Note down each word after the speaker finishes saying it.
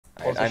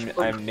And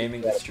I'm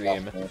naming the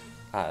stream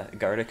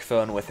Gartic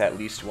Phone with at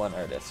least one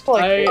artist.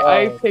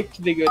 I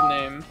picked the good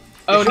name.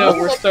 Oh no,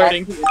 we're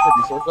starting.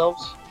 Introduce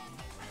ourselves?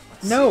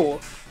 No.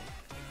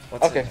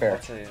 Okay, fair.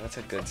 That's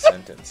a good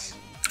sentence.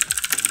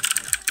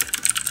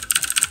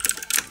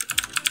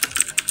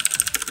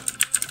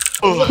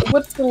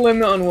 What's the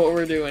limit on what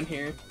we're doing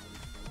here?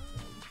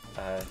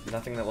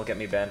 Nothing that will get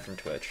me banned from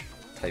Twitch.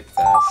 Type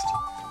fast.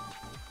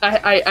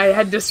 I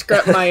had to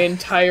scrap my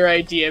entire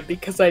idea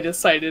because I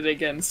decided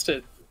against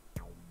it.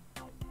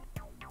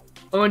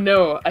 Oh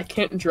no, I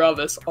can't draw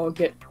this. I'll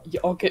get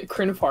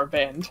Crinfar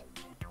banned.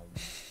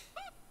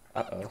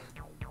 Uh-oh.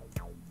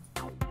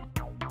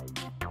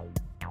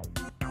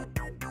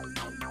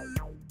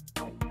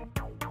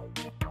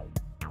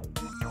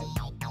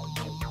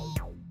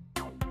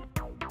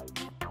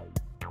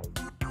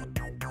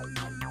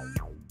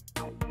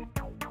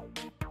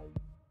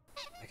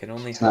 I can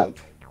only hope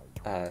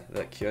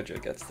that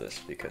Kyojo gets this,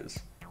 because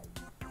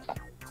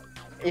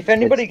if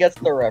anybody gets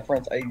the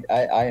reference,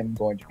 I am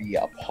going to be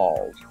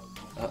appalled.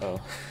 uh-oh.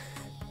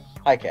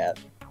 Hi, Cat.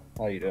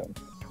 How you doing?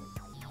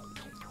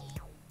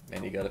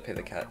 Man, you gotta pay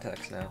the cat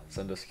tax now.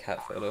 Send us a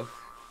cat photo.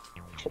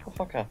 Shut the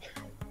fuck up.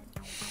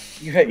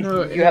 You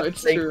No, have to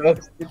it's say true.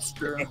 most. It's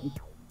true.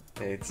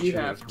 Hey, it's You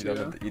true. have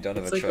to. You don't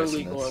have It's a like a choice in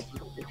legal this.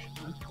 obligation.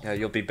 Yeah,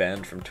 you'll be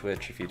banned from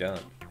Twitch if you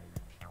don't.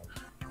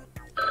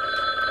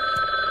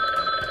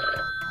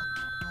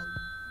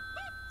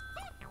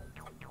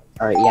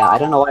 Alright, yeah, I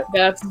don't know why.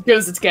 That's as good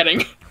as it's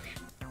getting.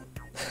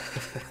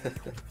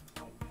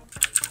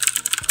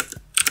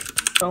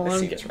 Oh, That I'm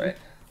seems getting. right.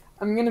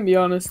 I'm gonna be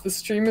honest, the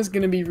stream is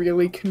gonna be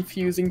really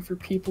confusing for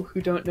people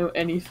who don't know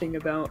anything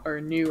about our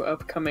new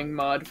upcoming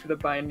mod for the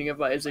Binding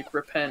of Isaac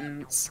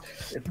Repentance.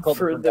 It's called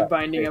For the Forgotten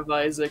Binding Fables. of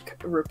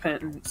Isaac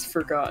Repentance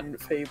Forgotten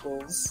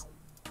Fables.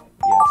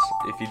 Yes,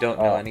 if you don't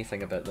know Oh.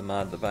 anything about the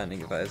mod, The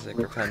Binding of Isaac,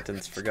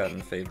 Repentance,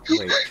 Forgotten Fate.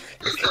 Wait,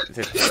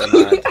 if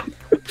the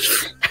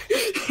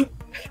mod.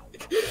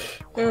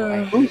 Oh,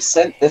 I Who hate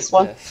sent this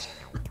one? this.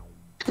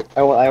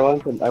 I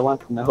want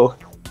to know.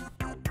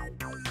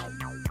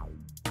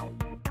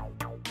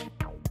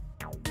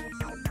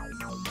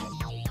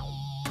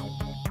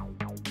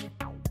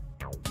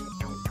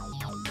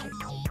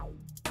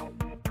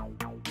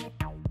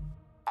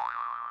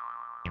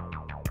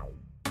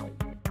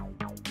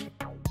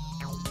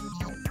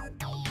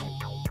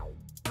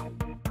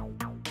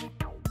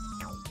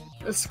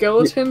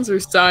 Skeletons are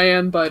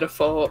cyan by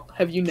default.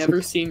 Have you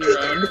never seen your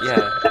own?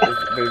 Yeah,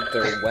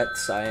 they're wet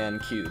cyan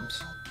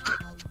cubes.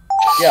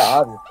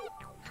 Yeah,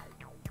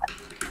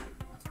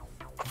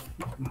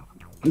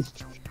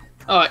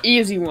 Oh,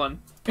 easy one.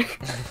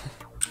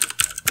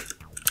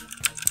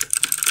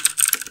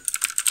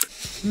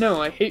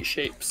 No, I hate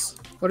shapes.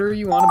 What are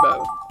you on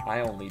about? I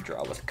only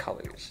draw with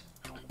colors.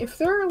 If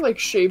there are like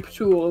shape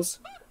tools,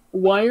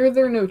 why are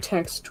there no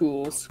text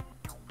tools?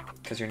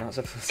 Because you're not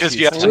supposed to Because use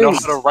you have to know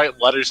text. how to write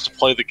letters to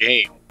play the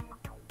game.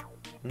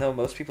 No,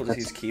 most people just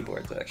use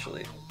keyboards,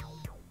 actually.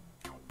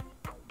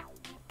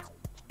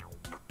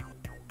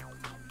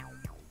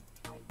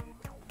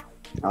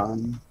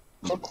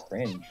 so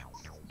cringe.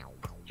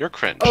 You're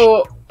cringe.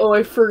 Oh,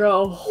 I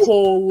forgot a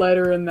whole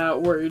letter in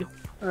that word.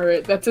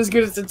 Alright, that's as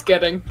good as it's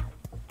getting.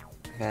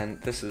 Man,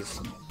 this is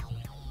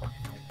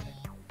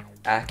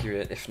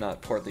accurate, if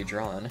not poorly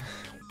drawn.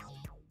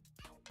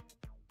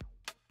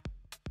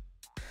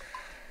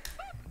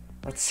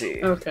 Let's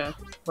see. Okay,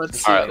 let's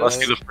see. Alright, let's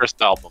do the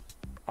first album.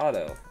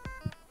 Auto.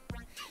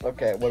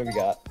 Okay, what do we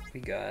got? We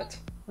got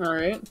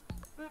Alright.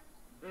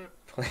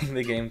 playing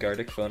the game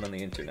Gartic Phone on the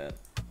internet.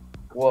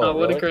 Whoa, Oh,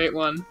 what really? a great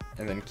one.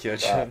 And then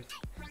Kyojo Wow.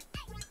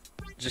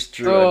 just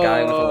drew a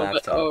guy with a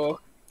laptop. Oh,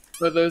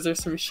 but those are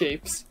some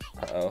shapes.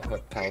 Uh-oh,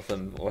 what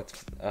Paltham,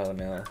 what's... oh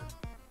no.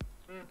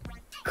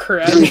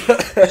 Crap.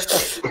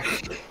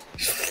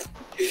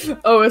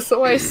 Oh,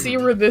 so I see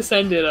where this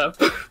ended up.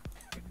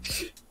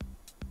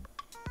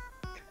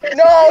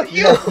 No,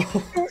 you.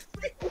 No!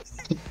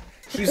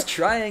 He's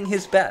trying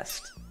his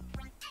best.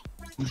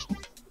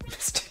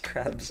 Mr.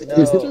 Krabs. No.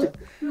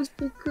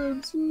 Mr.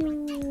 Krabs,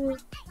 no.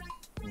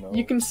 No.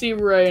 You can see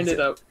where I ended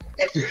up.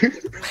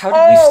 How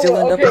did we still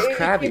end up okay, with It came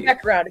Krabby?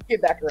 back around. It came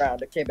back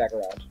around. It came back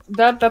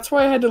around. That's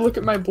why I had to look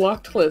at my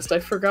blocked list. I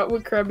forgot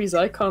what Krabby's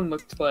icon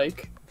looked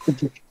like.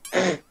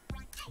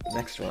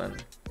 Next one.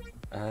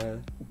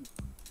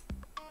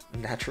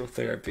 Natural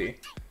therapy.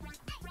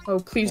 Oh,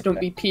 please don't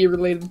be P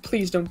related.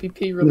 Please don't be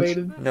P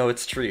related. No,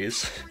 it's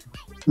trees.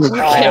 Okay.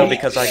 I know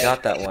because I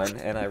got that one,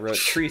 and I wrote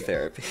tree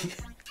therapy.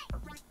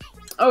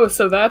 Oh,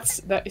 so that's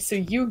that. So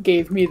you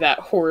gave me that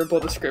horrible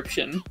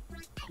description.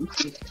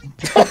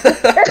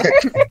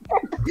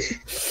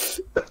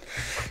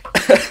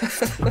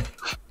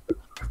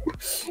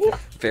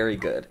 Very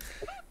good.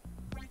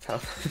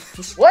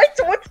 What?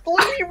 What's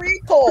Gloomy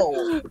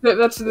Recall?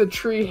 That's the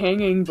tree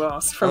hanging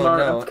boss from Oh, our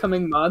no.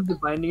 upcoming mod, The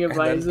Binding of And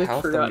then Isaac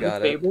Paltham Forgotten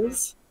got it.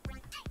 Fables.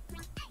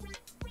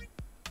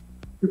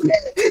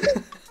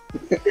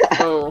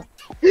 Oh.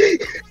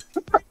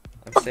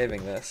 I'm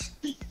saving this.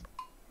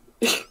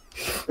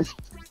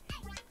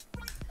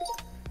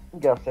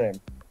 Yeah, same.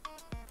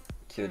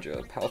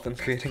 Kyojo, Paltham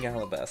creating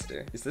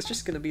alabaster. Is this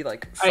just gonna be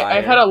like fire?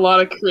 I've had a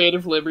lot of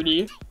creative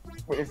liberty.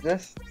 What is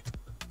this?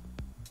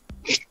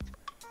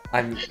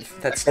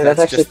 That's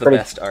actually just the pretty-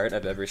 best art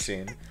I've ever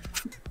seen.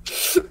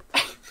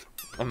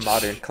 A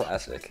modern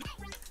classic.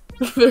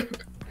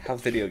 How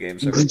video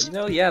games are. You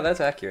know, yeah,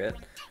 that's accurate.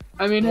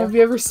 I mean, have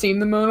you ever seen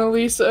the Mona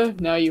Lisa?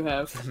 Now you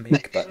have. The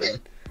make button.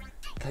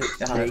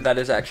 That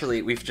is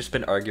actually, we've just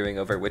been arguing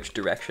over which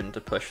direction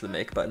to push the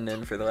make button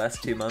in for the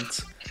last 2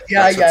 months.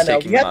 Yeah, That's yeah, what's no.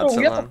 taking We have Mod to, so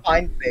we have to long.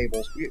 find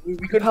fables. We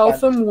couldn't find.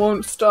 Paltham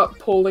won't stop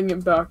pulling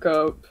it back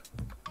up.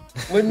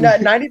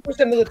 90%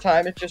 of the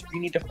time, it's just we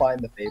need to find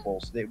the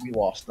fables. We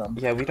lost them.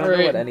 Yeah, we don't know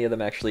Alright. what any of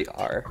them actually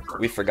are.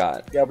 We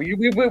forgot. Yeah,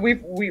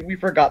 we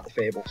forgot the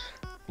fables.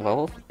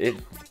 Well,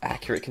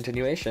 accurate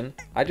continuation.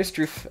 I just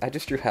drew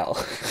hell.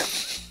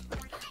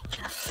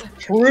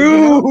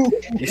 True.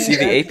 You see,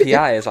 the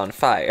API is on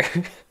fire.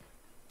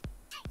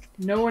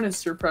 No one is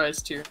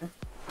surprised here.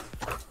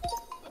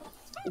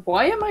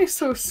 Why am I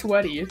so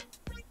sweaty?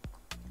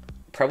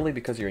 Probably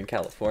because you're in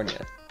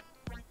California.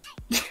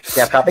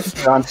 Yeah, probably 'cause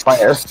you're on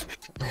fire.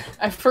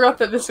 I forgot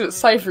that this was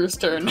Cypher's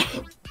turn.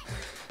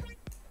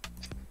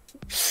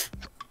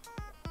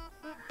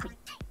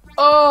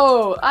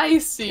 Oh, I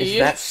see. Is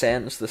that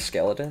Sans the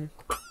skeleton?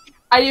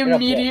 I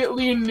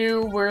immediately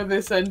knew where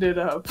this ended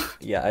up.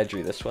 Yeah, I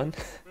drew this one.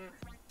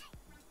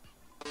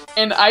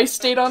 And I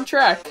stayed on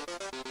track.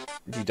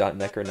 You dot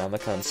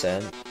Necronomicon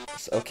Sans.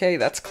 Okay,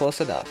 that's close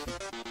enough.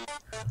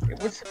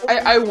 It was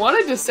I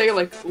wanted to say,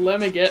 like,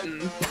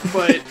 Lemageddon,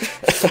 but...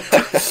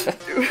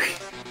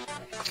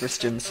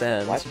 Christian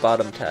Sans,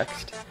 bottom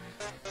text.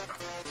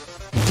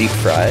 Deep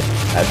fry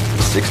at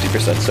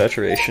 60%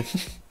 saturation.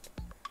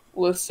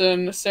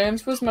 Listen,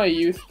 Sans was my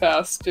youth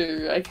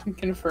pastor. I can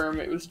confirm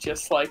it was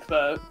just like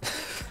that.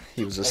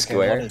 He was a Okay,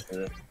 square. what is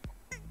it?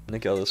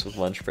 Nicholas with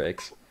lunch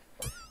breaks.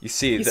 You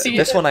see, You see,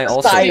 this one I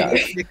also Side-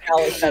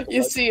 got.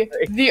 You see,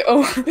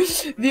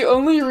 the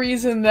only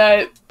reason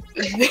that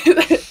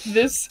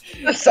this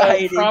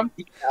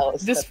prompt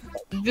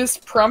this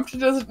prompt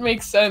doesn't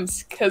make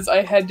sense because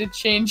I had to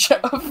change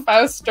a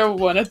Fausto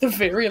one at the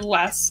very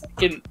last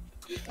second.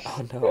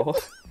 Oh no.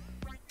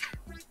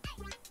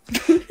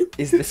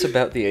 Is this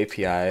about the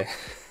API?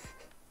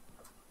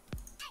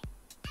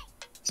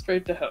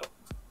 Straight to hell.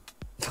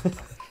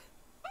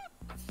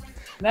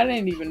 That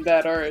ain't even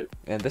bad art.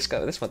 And this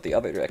went the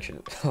other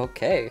direction.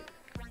 Okay.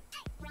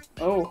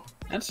 Oh,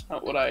 that's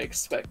not what I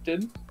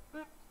expected.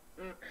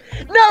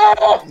 No!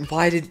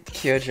 Why did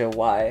Kyojo?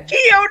 Why?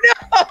 Kyo,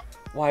 no!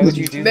 Why would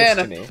you do Man,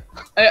 this to me?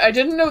 I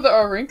didn't know that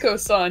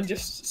Aurinko-san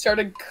just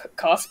started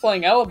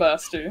cosplaying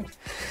Alabaster.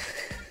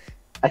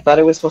 I thought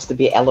it was supposed to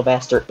be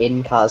Alabaster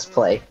in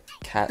cosplay.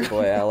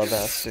 Catboy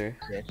Alabaster.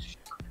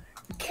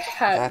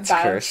 Cat That's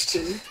cursed.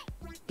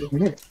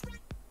 bastard.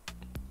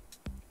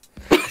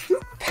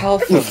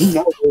 Paltham.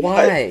 No,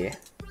 Why?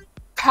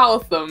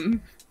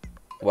 Paltham.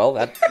 Well,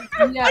 that.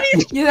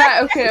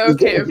 Yeah,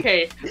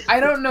 okay. I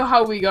don't know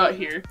how we got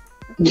here.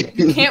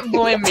 You can't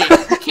blame me.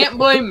 You can't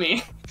blame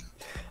me.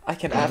 I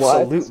can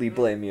absolutely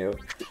blame you.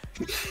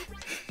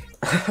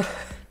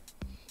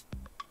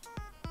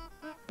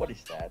 What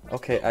is that?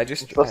 Okay, I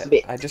just supposed to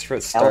be I just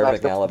wrote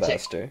starving Alabaster.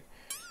 Alabaster.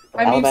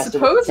 I mean, Alabaster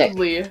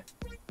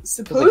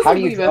supposedly how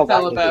do you draw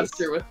that's Lyme Alabaster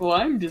disease? with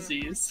Lyme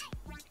disease.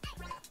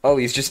 Oh,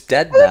 he's just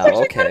dead now.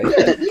 Okay.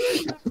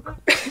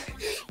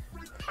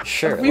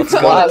 Sure, We've let's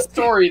got go. a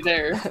story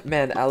there.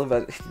 Man,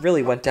 Alabaster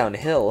really went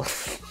downhill.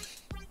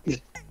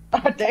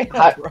 Damn,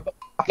 How- bro.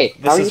 Okay, how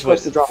This are you is what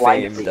supposed to draw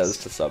Lyme fame disease? does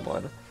to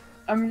someone.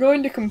 I'm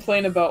going to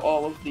complain about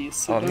all of these.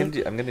 So Oh, I'm don't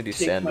gonna do take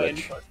my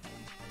sandwich. input.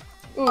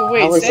 Ooh,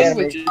 wait, How is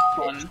sandwich is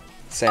fun.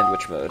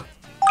 Sandwich mode.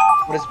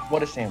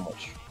 What is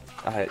sandwich?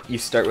 You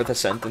start with a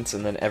sentence,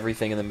 and then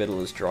everything in the middle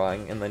is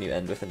drawing, and then you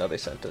end with another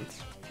sentence.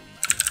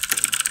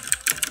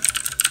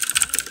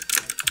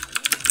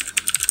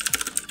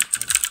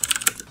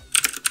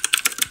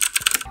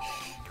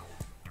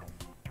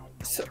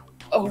 So,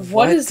 oh, What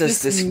what does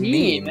does this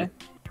mean?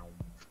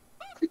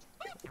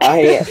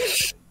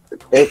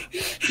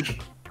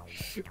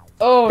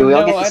 Oh Do we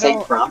all no, get the I same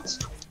don't. prompts?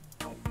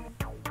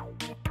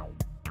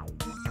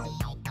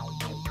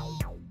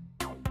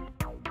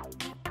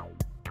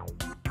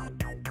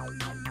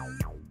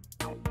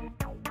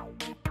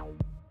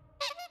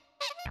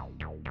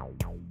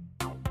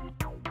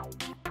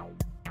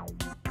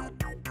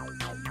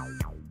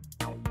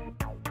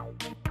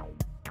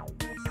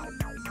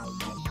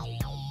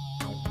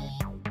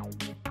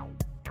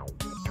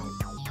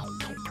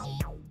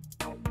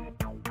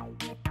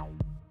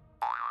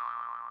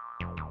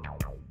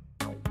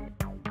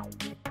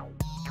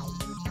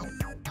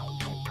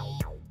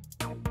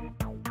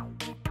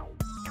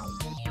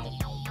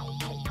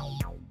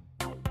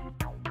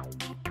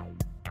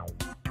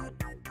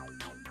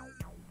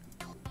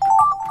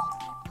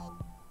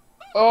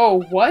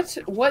 Oh, what?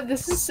 What?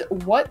 This is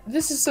what?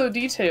 This is so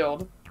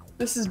detailed.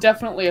 This is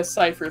definitely a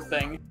cipher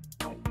thing.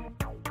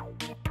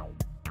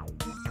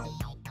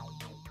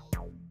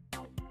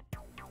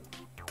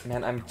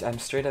 Man, I'm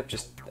straight up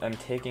just I'm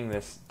taking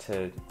this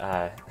to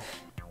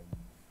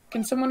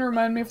Can someone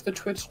remind me of the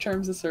Twitch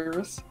terms of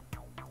service?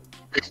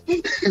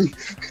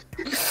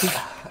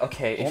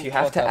 Okay, if Don't you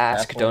have fuck to up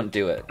ask, password. don't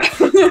do it.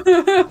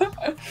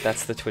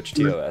 That's the Twitch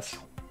TOS.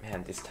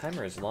 Man, this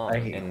timer is long. I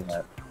hate and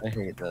that. I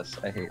hate this.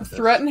 I hate this.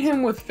 Threaten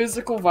him with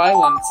physical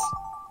violence.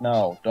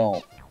 No,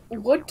 don't.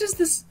 What does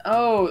this?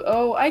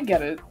 Oh, I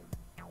get it.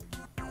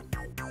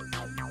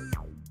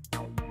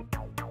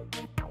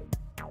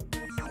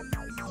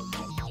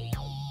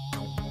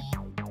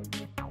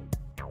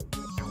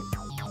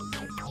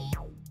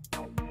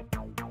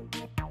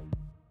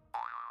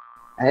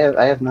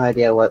 I have no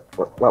idea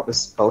what was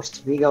supposed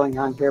to be going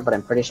on here, but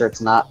I'm pretty sure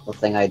it's not the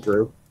thing I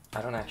drew.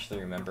 I don't actually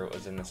remember what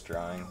was in this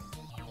drawing.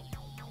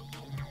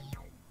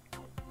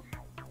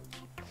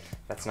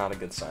 That's not a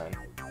good sign.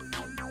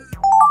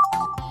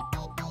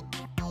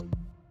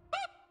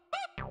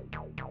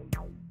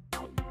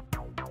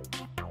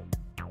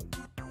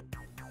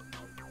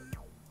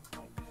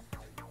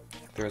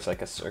 There was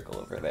like a circle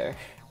over there.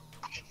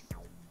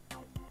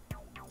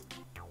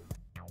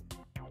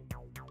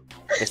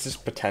 This is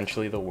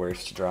potentially the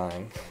worst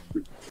drawing.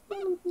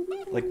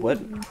 Like,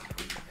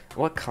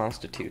 what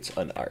constitutes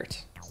an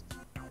art?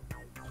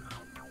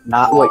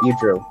 Not what you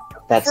drew.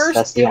 That's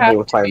First, the you only have to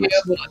requirement.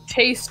 be able to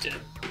taste it.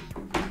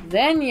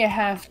 Then you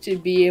have to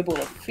be able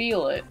to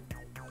feel it.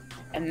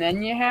 And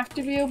then you have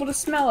to be able to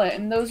smell it,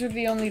 and those are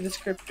the only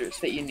descriptors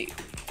that you need.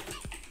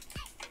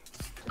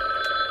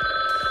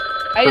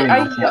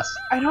 Yes.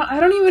 I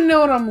don't even know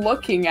what I'm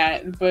looking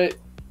at, but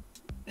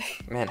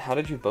Man, how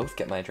did you both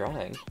get my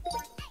drawing?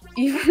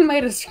 even my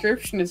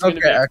description is going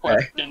to be a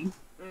question.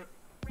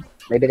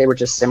 Maybe they were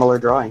just similar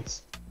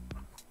drawings.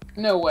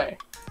 No way.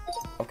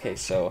 Okay,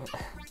 so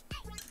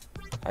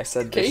I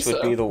said this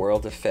would be the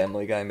world if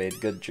Family Guy made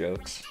good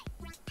jokes.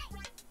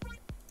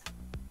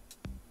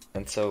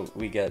 And so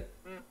we get...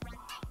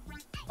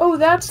 Oh,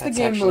 that's the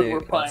game mode we're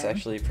That's playing.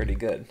 actually pretty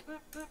good.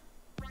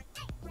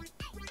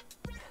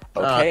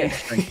 Okay.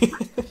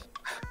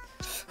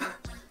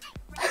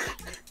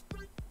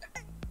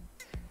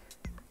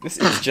 This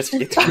is just,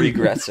 it's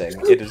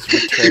regressing. It is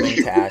returning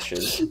to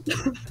ashes.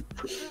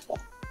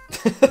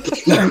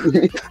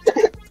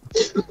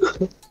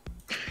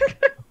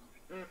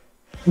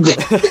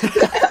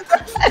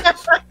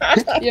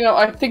 You know,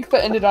 I think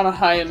that ended on a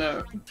high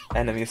note.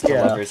 Enemies to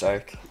lovers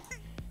arc.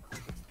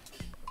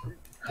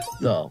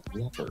 The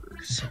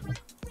lovers.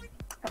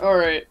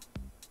 Alright.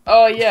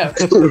 Oh, yeah.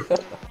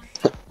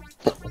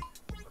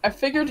 I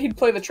figured he'd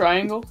play the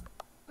triangle.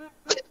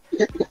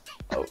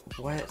 Oh,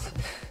 what?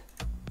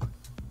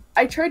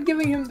 I tried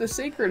giving him the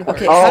sacred heart.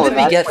 Okay, how did we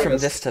that's get where from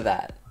this- this to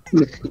that?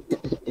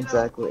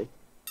 Exactly.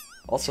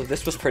 Also,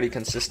 this was pretty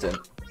consistent.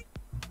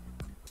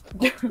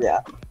 Yeah.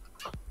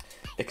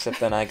 Except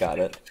then I got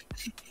it.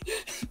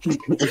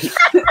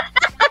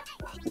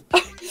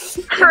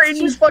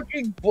 Crazy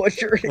fucking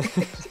butchery.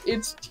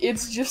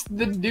 It's just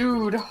the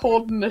dude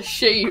holding the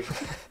shape.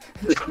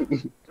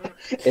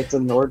 It's a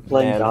Nord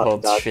playing Man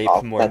holds shape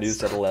golf. more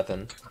news at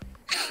 11.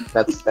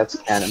 That's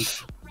canon.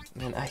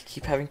 Man, I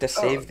keep having to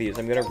save these.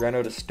 I'm gonna run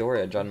out of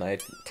storage on my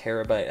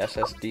terabyte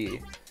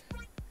SSD.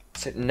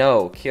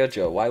 No,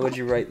 Kyojo, why would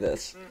you write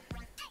this?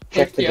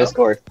 Check the Yeah.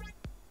 Discord.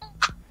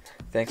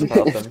 Thanks,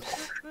 Malcolm.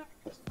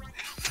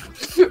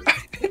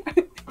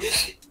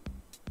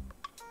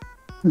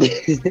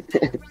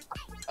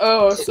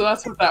 Oh, so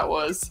that's what that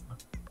was.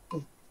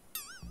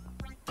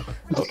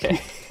 Okay.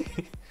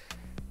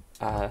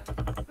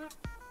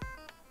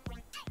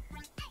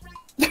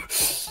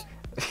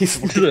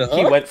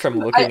 He went from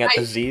looking at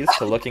the Z's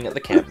to looking at the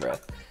camera.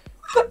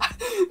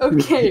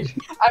 Okay,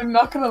 I'm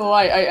not gonna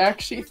lie, I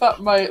actually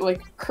thought my,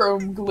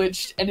 Chrome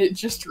glitched and it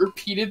just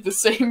repeated the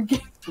same game.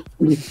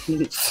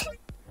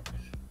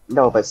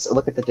 No, but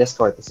look at the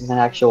Discord. This is an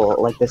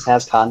actual, this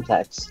has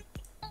context.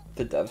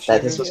 The dev That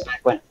stream. this was back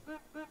when.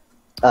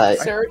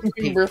 Sarah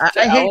giving birth to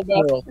I hate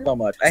Alabama. Zoro so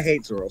much. I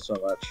hate Zoro so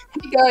much.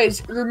 Hey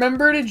guys,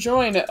 remember to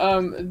join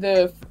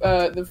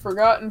the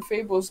Forgotten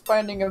Fables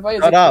Binding of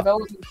Isaac Shut up.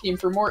 development team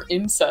for more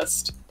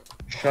incest.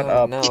 Shut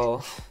Oh, up.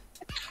 no.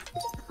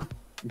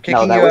 I'm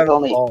kicking that you was out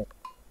only-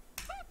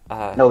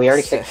 of No, we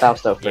already kicked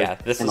Fausto for Yeah,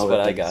 this is similar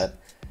what I things. got.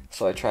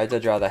 So I tried to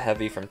draw the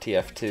heavy from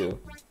TF2.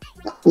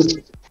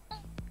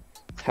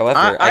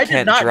 However, I did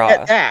can't not draw.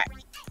 get that.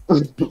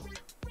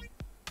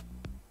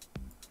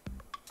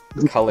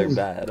 Color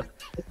bad.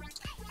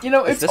 You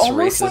know, Is it's this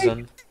almost like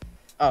racism?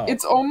 Oh.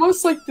 it's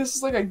almost like this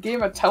is like a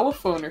game of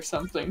telephone or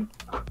something.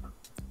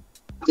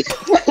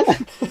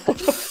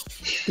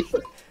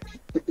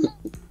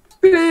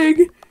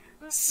 Big,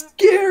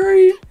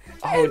 scary.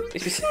 Oh,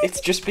 it's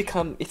just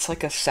become, it's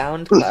like a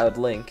SoundCloud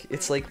link.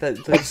 It's like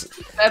that, there's...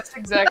 That's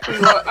exactly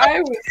what I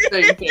was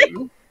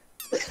thinking.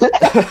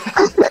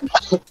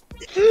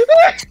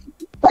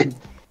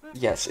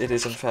 Yes, it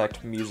is in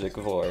fact music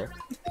vor.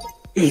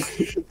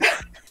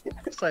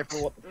 Cypher,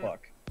 what the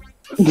fuck?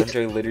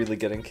 Andre literally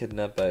getting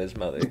kidnapped by his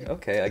mother.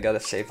 Okay, I gotta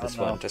save this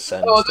Oh, no. one to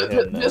send Oh, to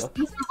him now. this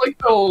is like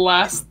the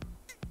last.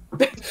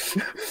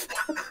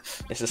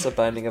 Is this a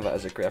Binding of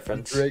Isaac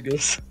reference?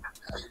 Dragus.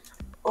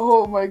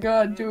 Oh my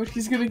god, dude,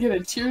 he's gonna get a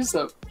tears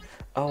up.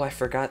 Oh, I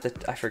forgot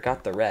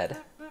the red.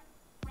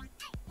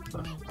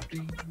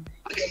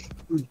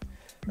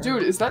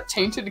 Dude, is that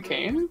Tainted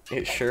Cane?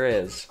 It sure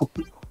is.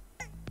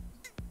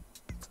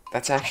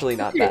 That's actually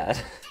not bad.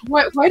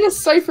 Why does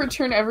Cypher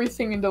turn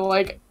everything into,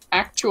 like,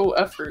 actual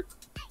effort?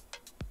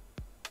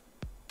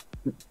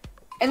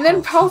 And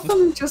then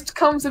Paltham just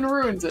comes and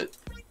ruins it.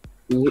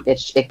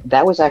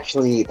 That was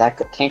actually,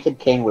 that Tainted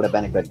Cane would have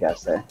been a good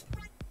guess there.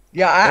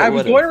 Yeah, I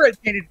was going to write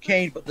Tainted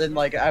Cane, but then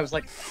like I was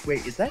like,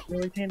 wait, is that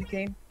really Tainted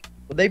Cane?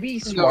 Would they be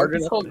smart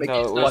enough to make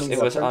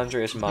it was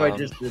Andre's mom. So I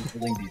just did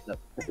these up.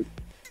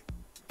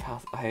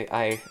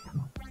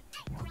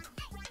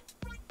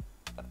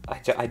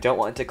 I don't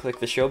want to click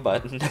the show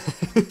button.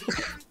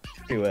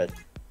 Do it.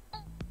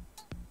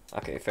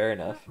 Okay, fair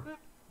enough.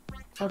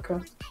 Okay.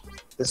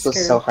 This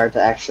was so hard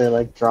to actually,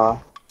 like, draw.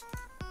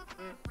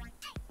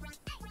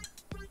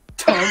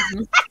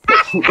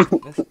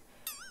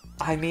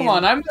 I mean... Come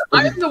on, I'm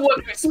the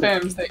one who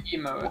spams the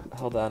emote.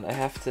 Hold on, I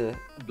have to...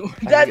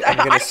 I'm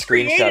gonna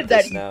screenshot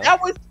this now.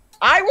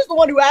 I was the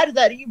one who added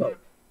that emote.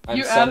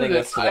 I'm sending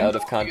this to the out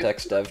of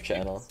context dev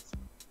channel.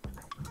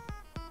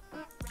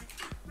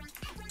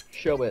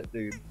 Show it,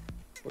 dude.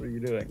 What are you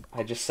doing?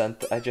 I just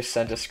sent a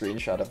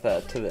screenshot of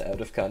that to the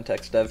out of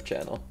context dev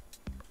channel.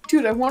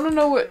 Dude, I want to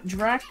know what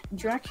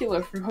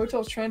Dracula from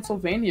Hotel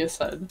Transylvania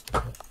said.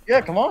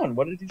 Yeah, come on.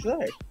 What did he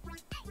say?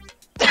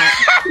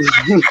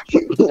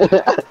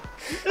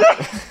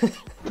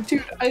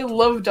 Dude, I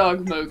love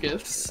Dog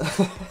Mogus.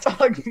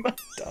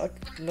 Dog,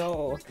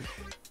 no.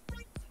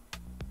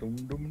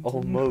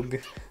 Oh, Mug.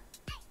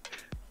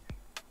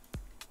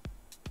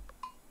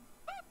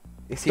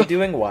 Is he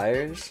doing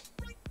wires?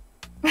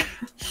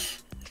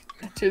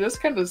 Dude, that's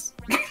kind of...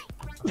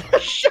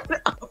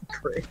 Shut up,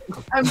 Craig.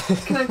 I'm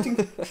connecting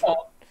to the phone.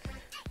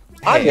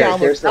 Hey,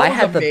 I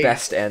have the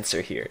best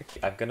answer here.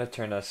 I'm gonna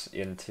turn us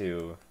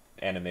into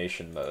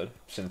animation mode,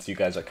 since you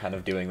guys are kind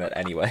of doing that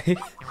anyway.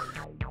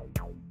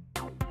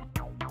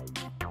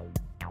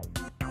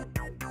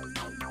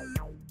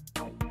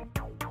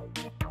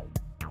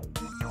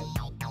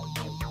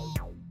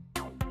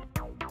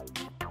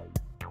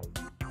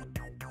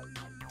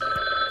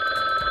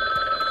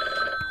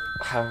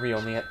 How are we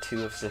only at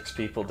 2 of 6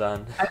 people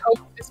done? I hope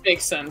this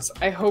makes sense.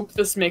 I hope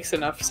this makes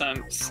enough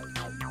sense.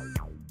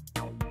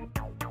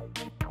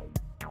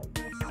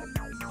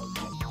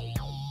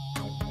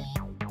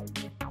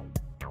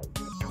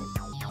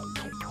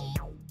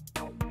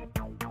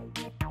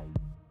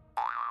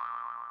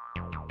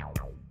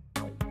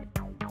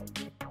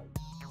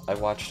 I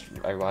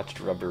watched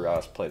Rubber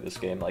Ross play this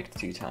game like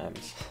 2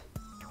 times.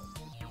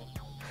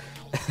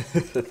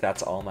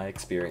 That's all my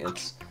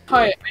experience.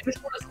 Hi, I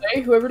just want to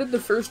say, whoever did the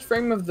first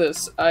frame of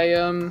this, I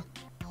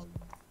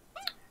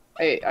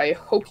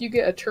hope you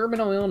get a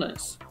terminal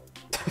illness.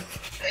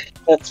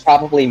 That's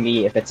probably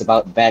me if it's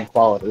about bad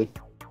quality.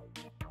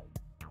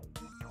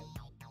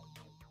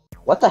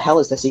 What the hell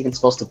is this even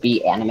supposed to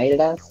be animated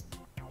as?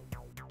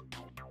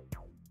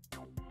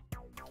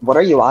 What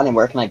are you on and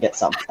where can I get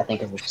some? I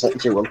think is the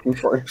sentence you're looking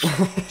for.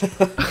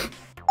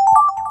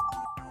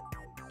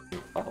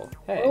 Oh,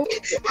 hey.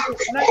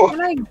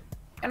 Oh,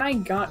 and I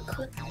got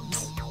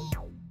crickets.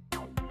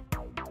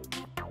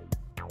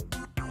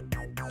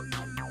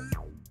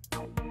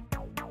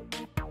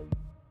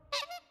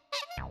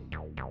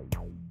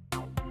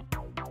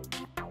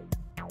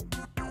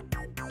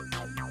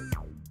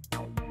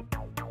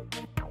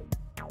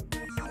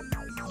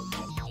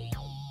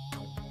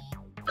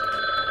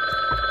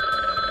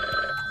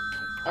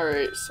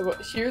 Alright, so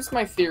here's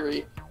my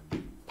theory.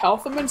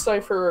 Paltham and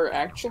Cypher are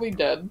actually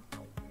dead.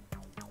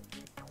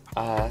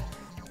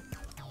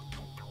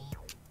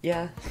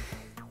 Yeah.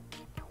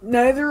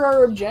 Neither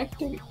are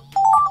objecting.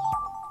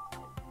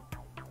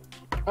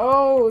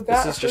 Oh,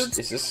 that is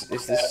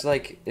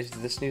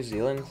this New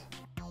Zealand?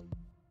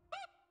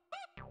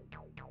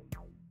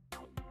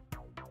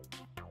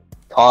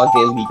 Cog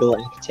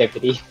illegal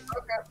activity.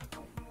 Okay.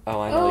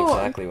 Oh, I know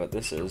exactly what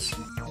this is.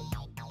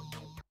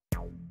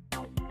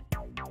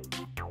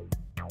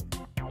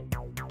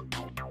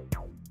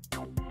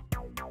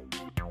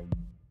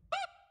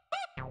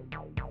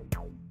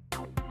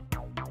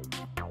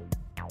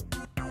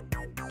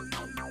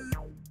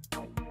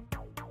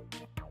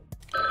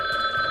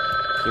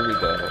 Here we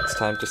go. It's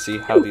time to see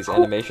how these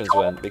animations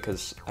went,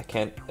 because I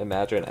can't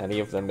imagine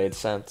any of them made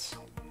sense.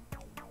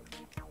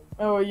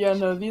 Oh yeah,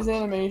 no, these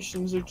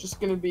animations are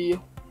just gonna be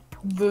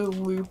the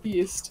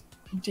loopiest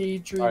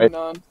daydream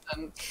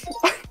nonsense.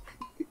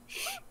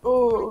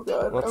 Oh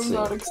god, I'm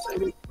not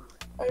excited.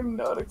 I'm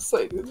not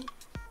excited.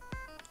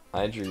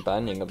 I drew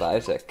Binding of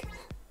Isaac.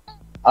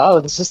 Oh,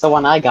 this is the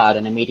one I got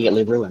and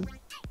immediately ruined.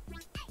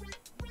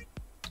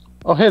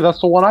 Oh hey,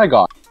 that's the one I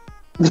got.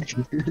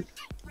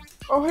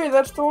 Oh hey,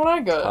 that's the one I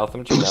got.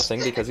 Paltham drew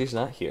nothing because he's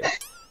not here.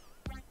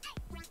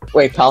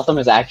 Wait, Paltham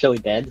is actually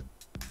dead?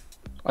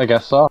 I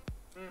guess so.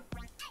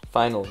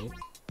 Finally.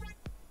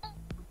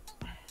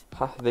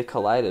 Ha, they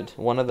collided.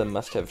 One of them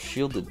must have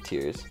shielded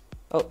tears.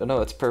 Oh,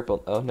 no, it's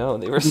purple. Oh no,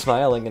 they were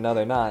smiling and now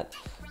they're not.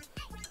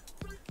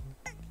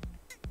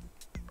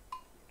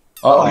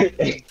 Oh,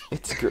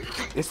 It's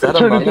is that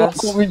Among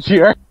Us?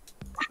 Here.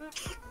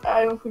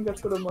 I don't think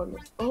that's what Among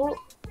Us. Oh,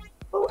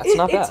 That's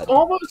not it's bad.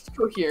 almost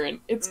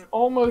coherent. It's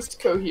almost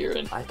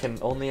coherent. I can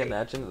only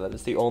imagine that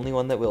is the only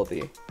one that will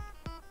be.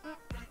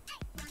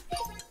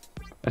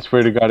 I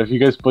swear to God, if you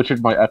guys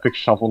butchered my epic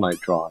Shovel Knight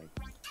drawing.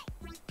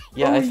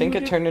 Yeah, Oh, I think you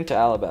it did- turned into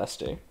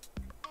Alabaster.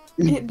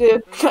 It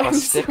did. I'm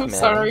stick so man.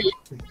 sorry.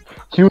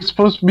 He was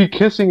supposed to be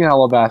kissing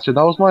Alabaster.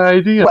 That was my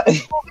idea. what?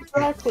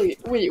 Exactly.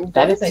 Wait,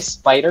 That what? is a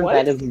spider. What?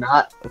 That is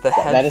not. The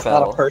head That is fell.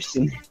 not a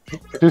person.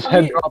 His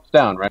head I- drops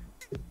down, right?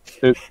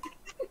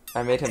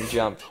 I made him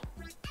jump.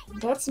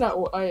 That's not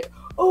what I.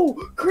 Oh,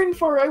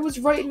 Grinfar! I was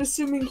right in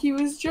assuming he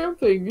was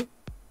jumping.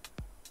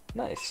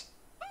 Nice.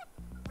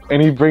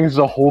 And he brings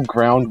the whole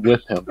ground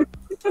with him.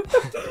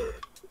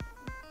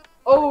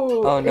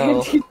 Oh. Oh, no.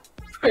 And he's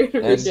spider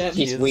And again.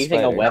 he- He's is a weaving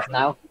a spider. web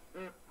now.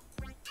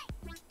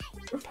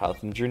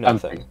 Paltham drew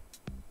nothing.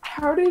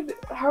 How did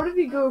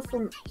he go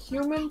from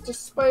human to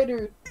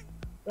spider?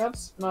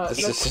 That's not.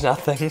 This That's, is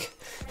nothing.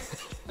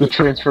 The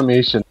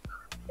transformation.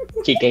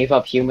 He gave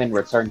up human,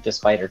 returned to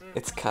spider.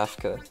 It's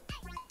Kafka.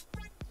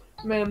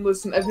 man,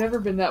 listen. I've never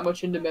been that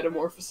much into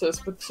metamorphosis,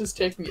 but this is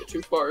taking it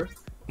too far.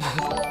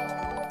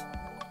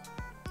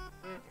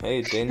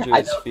 Hey, danger I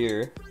is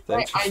fear.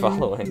 Thanks for I-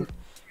 following.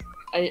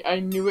 I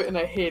knew it and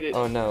I hate it.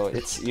 Oh no,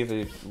 it's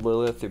either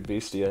Lilith or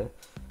Beastia.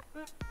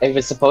 It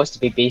was supposed to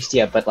be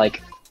Bestia, but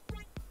like,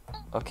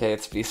 Okay,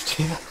 it's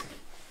Beastia.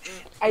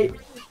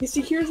 You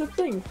see, here's the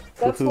thing.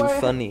 That's Woohoo,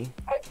 why funny.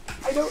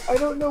 I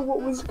don't know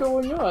what was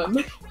going on.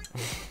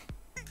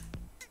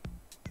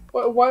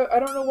 Why I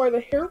don't know why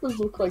the hair was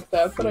look like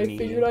that, but I Me.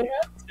 figured I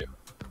had to.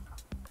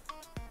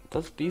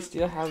 Does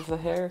Beastia have the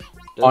hair?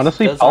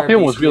 Honestly, does our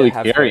Palphium was Beastia really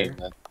have scary.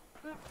 hair?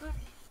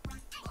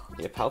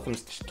 Yeah,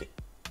 Paltham's just...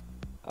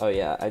 Oh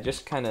yeah, I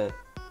just kinda...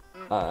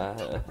 I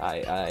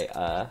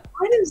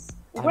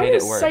Why made it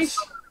does worse.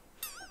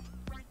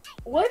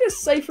 Why does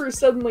Cypher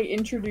suddenly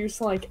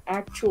introduce like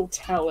actual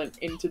talent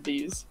into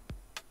these?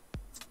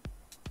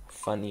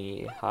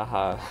 Funny,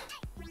 haha.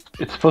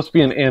 It's supposed to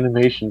be an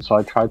animation, so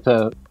I tried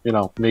to, you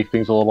know, make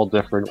things a little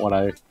different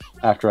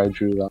after I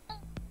drew them.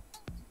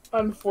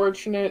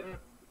 Unfortunate.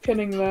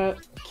 Pinning that.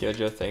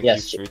 Kyojo, thank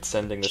Yes, you for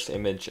sending this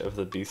image of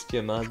the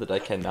Beastia mod that I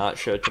cannot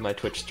show to my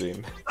Twitch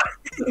stream.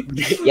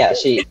 yeah,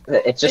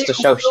 it's just to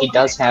show she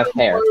does have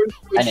hair.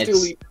 And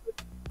it's-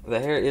 The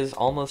hair is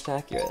almost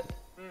accurate.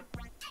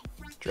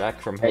 Drac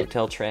from Right.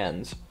 Hotel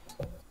Trans.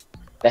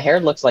 The hair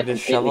looks like It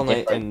is completely Shovel Knight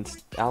different.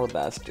 and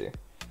Alabaster.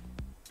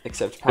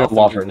 Except They're Paltham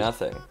drew lovers.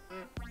 nothing.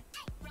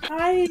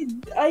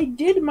 I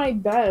did my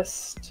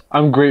best.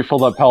 I'm grateful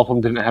that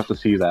Palphium didn't have to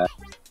see that.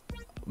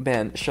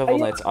 Man, Shovel I-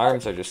 Knight's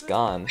arms are just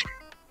gone.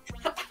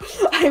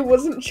 I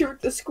wasn't sure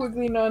what the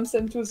squiggly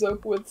nonsense was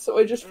up with, so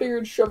I just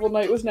figured Shovel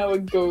Knight was now a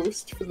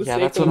ghost for the Yeah,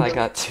 sake that's of what I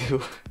got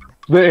too.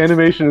 The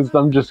animation is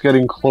them just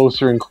getting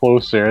closer and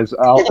closer as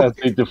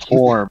they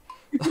deform.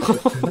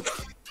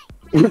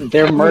 They're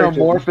They're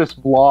merging. amorphous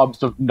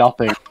blobs of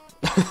nothing.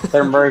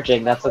 They're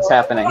merging. That's what's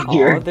happening Aw,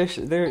 here.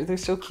 they're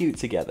so cute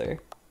together.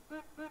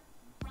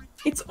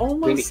 It's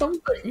almost Maybe-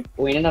 something.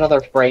 We need another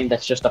frame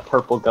that's just a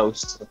purple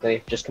ghost that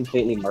they've just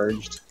completely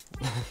merged.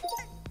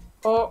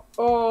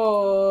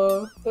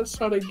 Oh, that's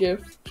not a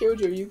gif.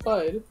 Kyojo, you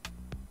lied.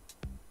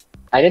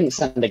 I didn't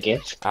send a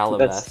gift. That's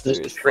Alabaster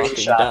just a is fucking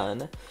screenshot.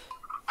 done.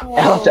 Oh.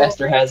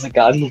 Alabaster has a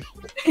gun.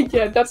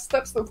 Yeah, that's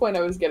the point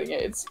I was getting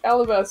at. It's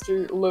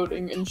Alabaster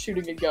loading and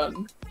shooting a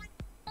gun.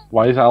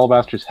 Why is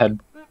Alabaster's head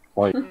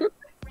white?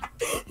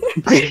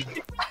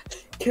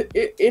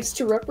 It's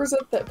to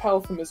represent that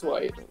Paltham is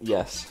white.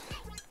 Yes.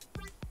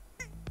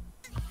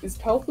 Is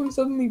Paltham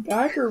suddenly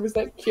back, or was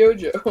that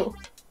Kyojo?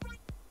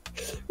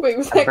 Wait,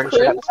 was I'm that pretty sure Chris?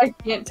 that was- I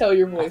can't tell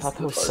your I voice. thought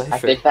that was apart. I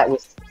Cypher. think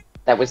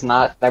that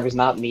was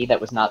not me.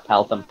 That was not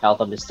Paltham.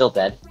 Paltham is still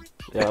dead.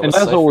 Yeah, it And was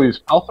as Cypher. always,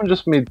 Palphium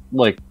just made,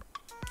 like,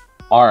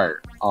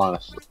 art,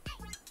 honestly.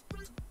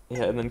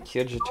 Yeah, and then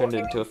Kyojo turned it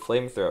into a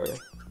flamethrower.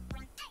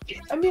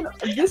 I mean,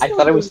 this I one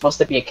thought it was supposed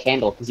to be a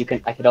candle because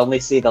I could only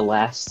see the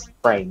last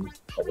frame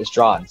that was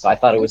drawn, so I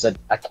thought it was a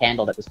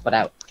candle that was put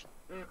out.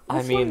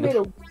 I this one mean- made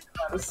a lot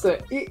of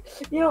sense.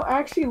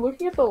 Actually,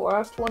 looking at the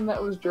last one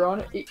that was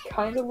drawn, it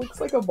kind of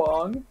looks like a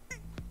bong.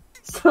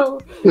 So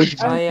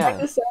I'm yeah.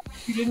 kind of sad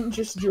you didn't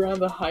just draw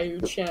the higher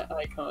chat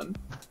icon.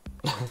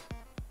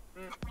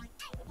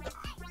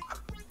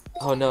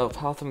 Oh no,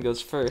 Paltham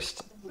goes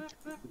first.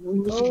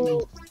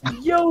 Oh,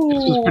 yo!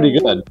 This is pretty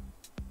good.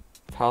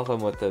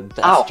 Paltham with the best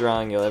Ow.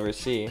 drawing you'll ever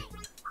see.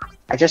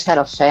 I just had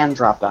a fan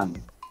drop on me.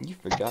 You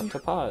forgot to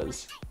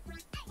pause.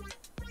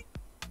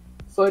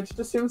 So I just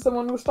assumed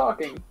someone was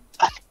talking.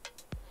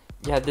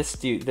 Yeah, this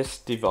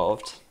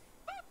devolved.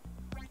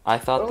 I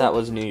thought that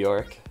was New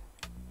York,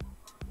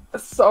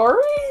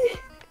 Sorry?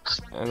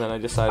 and then I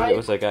decided it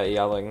was a guy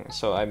yelling,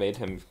 so I made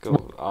him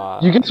go.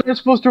 You guys aren't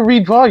supposed to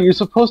redraw, you're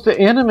supposed to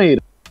animate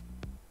it.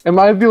 Am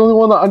I the only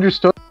one that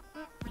understood?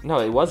 No,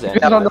 it was You guys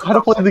don't know animated. how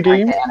to play the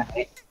game?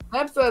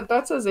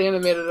 That's as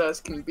animated as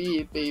can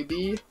be,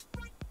 baby.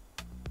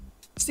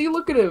 See,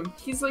 look at him.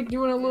 He's like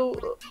doing a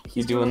little.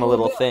 He's doing a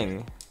little dance.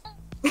 thing.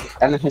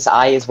 And then his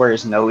eye is where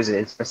his nose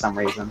is for some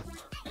reason.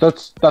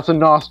 That's a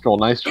nostril.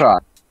 Nice try.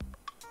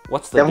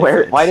 What's the Then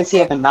difference? why does he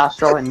have a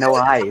nostril and no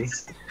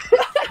eyes?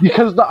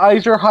 Because the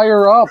eyes are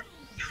higher up.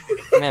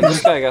 Man,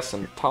 this guy got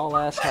some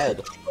tall-ass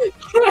head.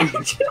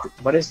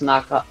 What is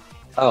knockoff?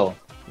 Oh,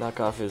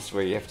 Knockoff is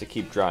where you have to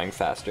keep drawing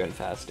faster and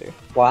faster.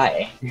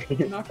 why?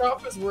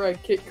 Knockoff is where I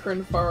kick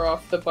Krinfar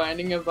off the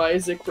Binding of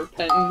Isaac,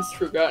 Repentance,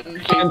 Forgotten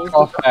Can't Fables.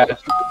 draw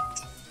fast.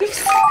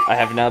 I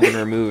have now been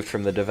removed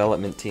from the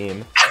development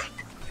team.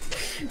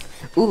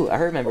 Ooh, I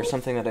remember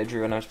something that I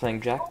drew when I was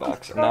playing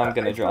Jackbox, and now I'm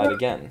gonna draw it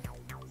again.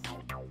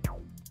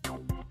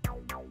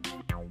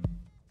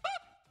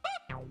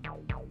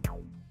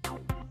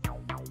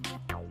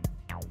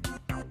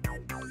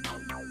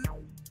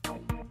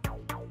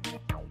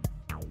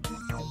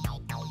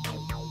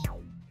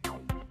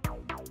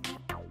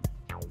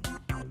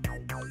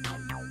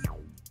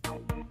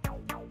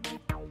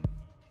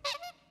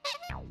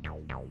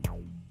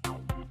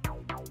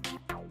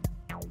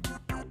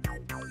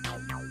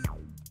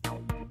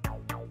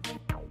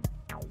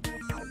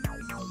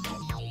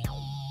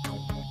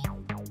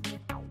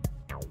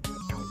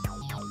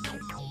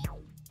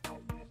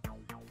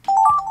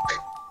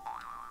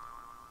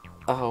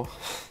 Oh.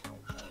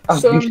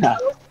 So I'm yeah. done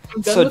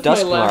So with my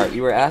Duskmar, lab.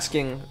 you were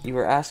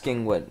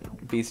asking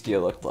what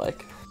Beastia looked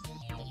like.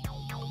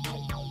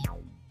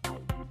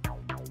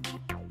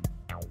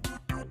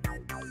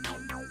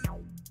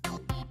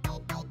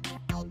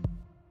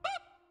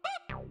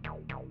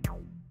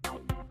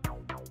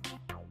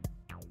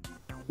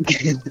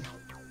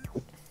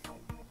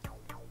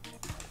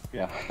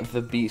 Yeah.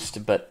 The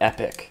beast, but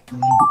epic.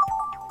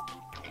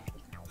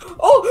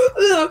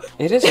 Oh! Ugh.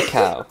 It is a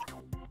cow.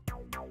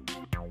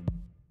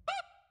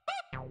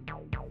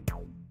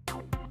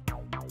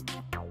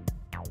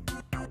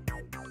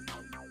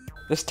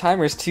 This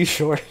timer's too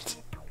short.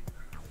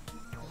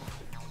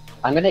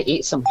 I'm gonna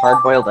eat some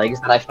hard-boiled eggs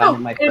that I found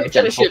in my and fridge and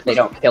finish hope it. they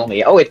don't kill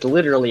me. Oh, it's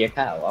literally a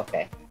cow.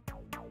 Okay.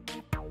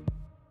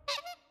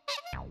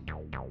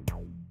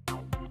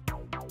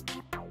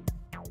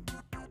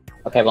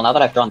 Okay, well now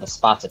that I've drawn the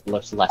spots, it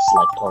looks less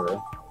like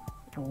Toru.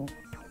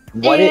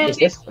 What is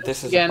this?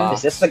 This is Again. a Is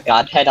box. this the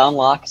Godhead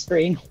unlock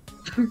screen?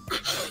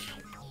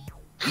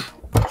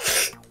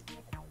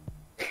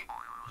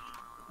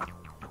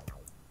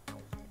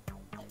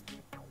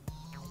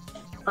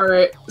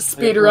 Alright,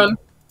 speedrun.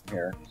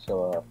 Here,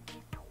 so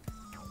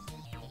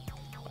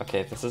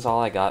Okay, this is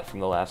all I got from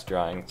the last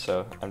drawing,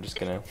 so I'm just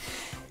gonna.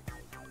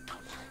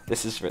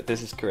 This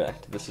is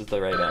correct. This is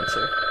the right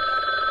answer.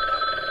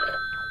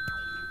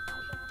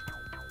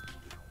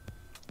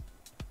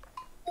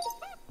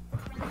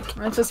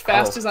 That's as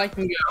fast Oh. as I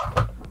can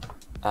go.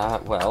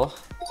 Well.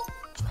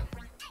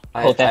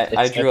 Oh, that-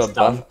 I it's drew a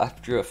done. buff.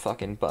 I drew a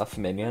fucking buff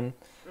minion.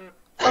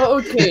 Oh,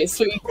 okay,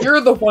 so you're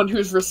the one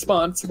who's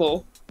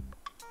responsible.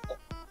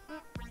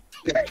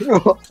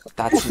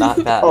 That's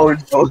not bad. Oh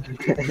no.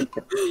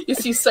 You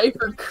see,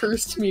 Cypher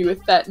cursed me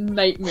with that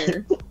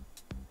nightmare.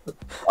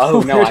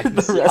 Oh no, Where I did can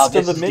the see how rest of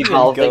this the is minion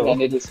evolving go?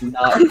 and it is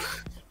not.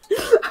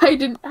 I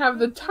didn't have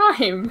the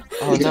time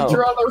Oh, to no.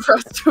 draw the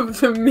rest of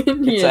the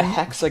minion. It's a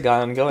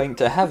hexagon going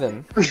to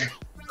heaven.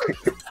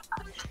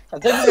 I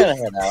think I'm gonna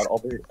head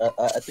out.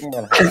 I think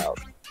I'm gonna head out.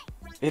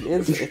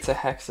 It's a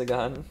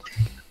hexagon.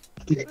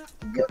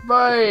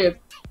 Goodbye,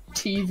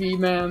 TV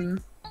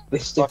man.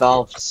 This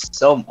evolved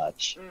so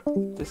much.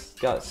 This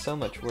got so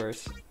much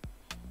worse.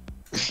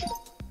 Okay,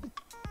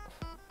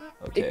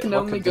 It can what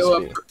only could this go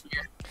be? up.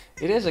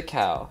 It is a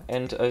cow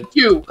and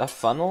You. a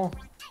funnel.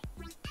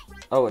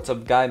 Oh, it's a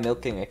guy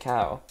milking a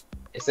cow,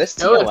 Is this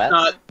No, TOS? it's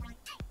not.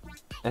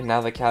 and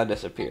now the cow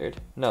disappeared.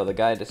 No, the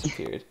guy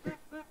disappeared.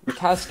 The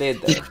cow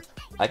stayed there.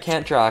 I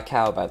can't draw a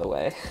cow, by the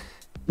way.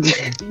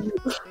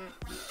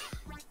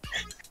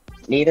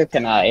 Neither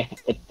can I.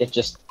 It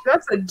just.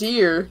 That's a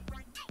deer.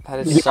 That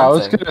is Yeah, I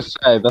was something. gonna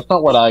say that's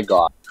not what I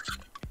got.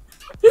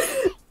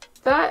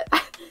 That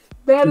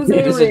is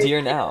It is a a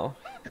deer now.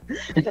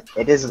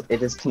 It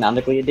is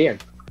canonically a deer.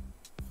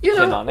 You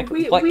know,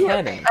 Canonically? we, What we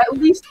canon?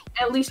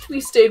 at least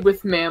we stayed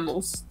with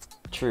mammals.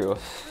 True.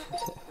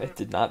 It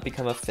did not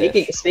become a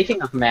fish.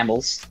 Speaking of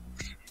mammals,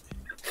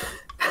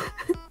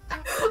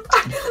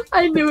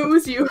 I knew it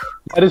was you.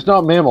 That is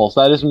not mammals.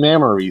 That is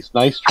mammaries.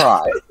 Nice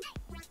try.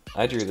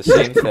 I drew the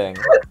same thing.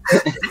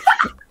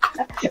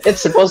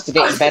 it's supposed to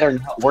get better,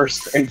 not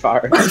worse, in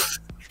far.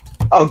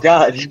 Oh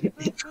god.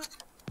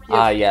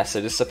 Ah, yes,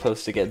 it is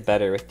supposed to get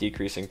better with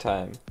decreasing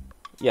time.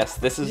 Yes,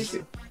 this is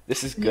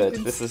good.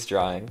 can This is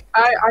drawing.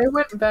 I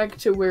went back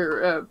to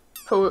where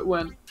Poet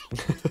went.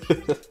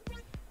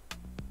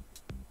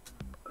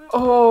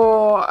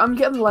 Oh, I'm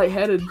getting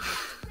lightheaded.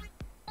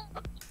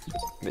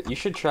 But you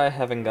should try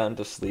having gone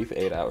to sleep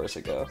 8 hours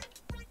ago.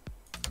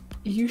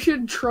 You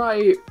should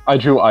try. I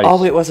drew ice.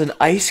 Oh, it was an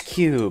ice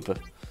cube.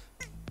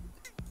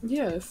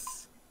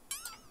 Yes.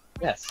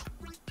 Yes.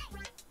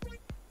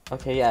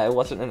 Okay, yeah, it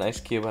wasn't an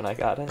ice cube when I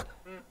got it.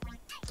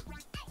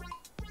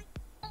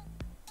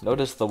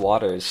 Notice the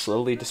water is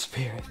slowly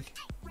disappearing.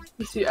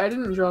 You see, I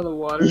didn't draw the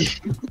water.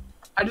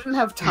 I didn't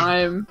have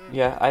time.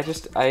 Yeah, I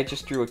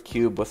just drew a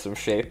cube with some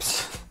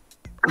shapes.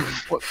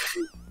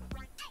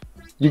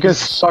 You guys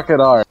suck at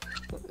art.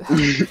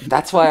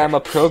 That's why I'm a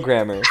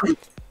programmer.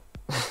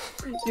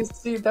 You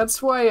see,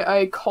 that's why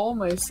I call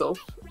myself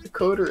a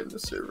coder in the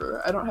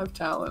server. I don't have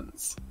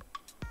talents.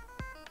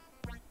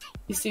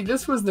 You see,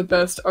 this was the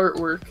best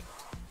artwork.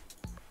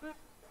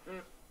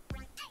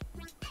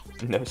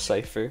 No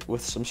cipher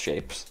with some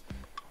shapes.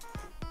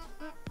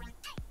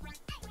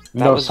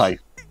 No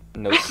cipher.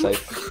 No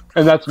cipher.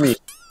 And that's me.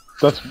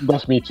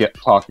 That's me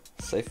talking.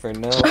 Cipher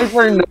no.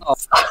 Cipher no.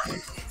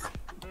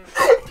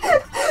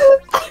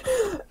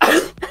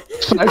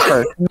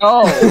 Cipher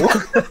no.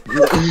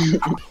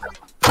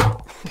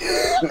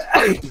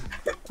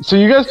 So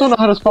you guys don't know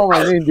how to spell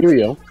my name, do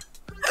you?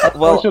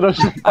 Well,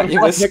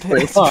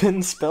 it's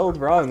been spelled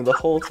wrong the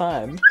whole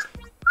time.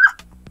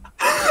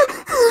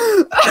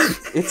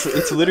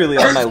 It's literally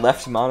on my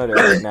left monitor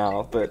right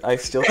now, but I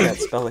still can't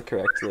spell it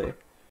correctly.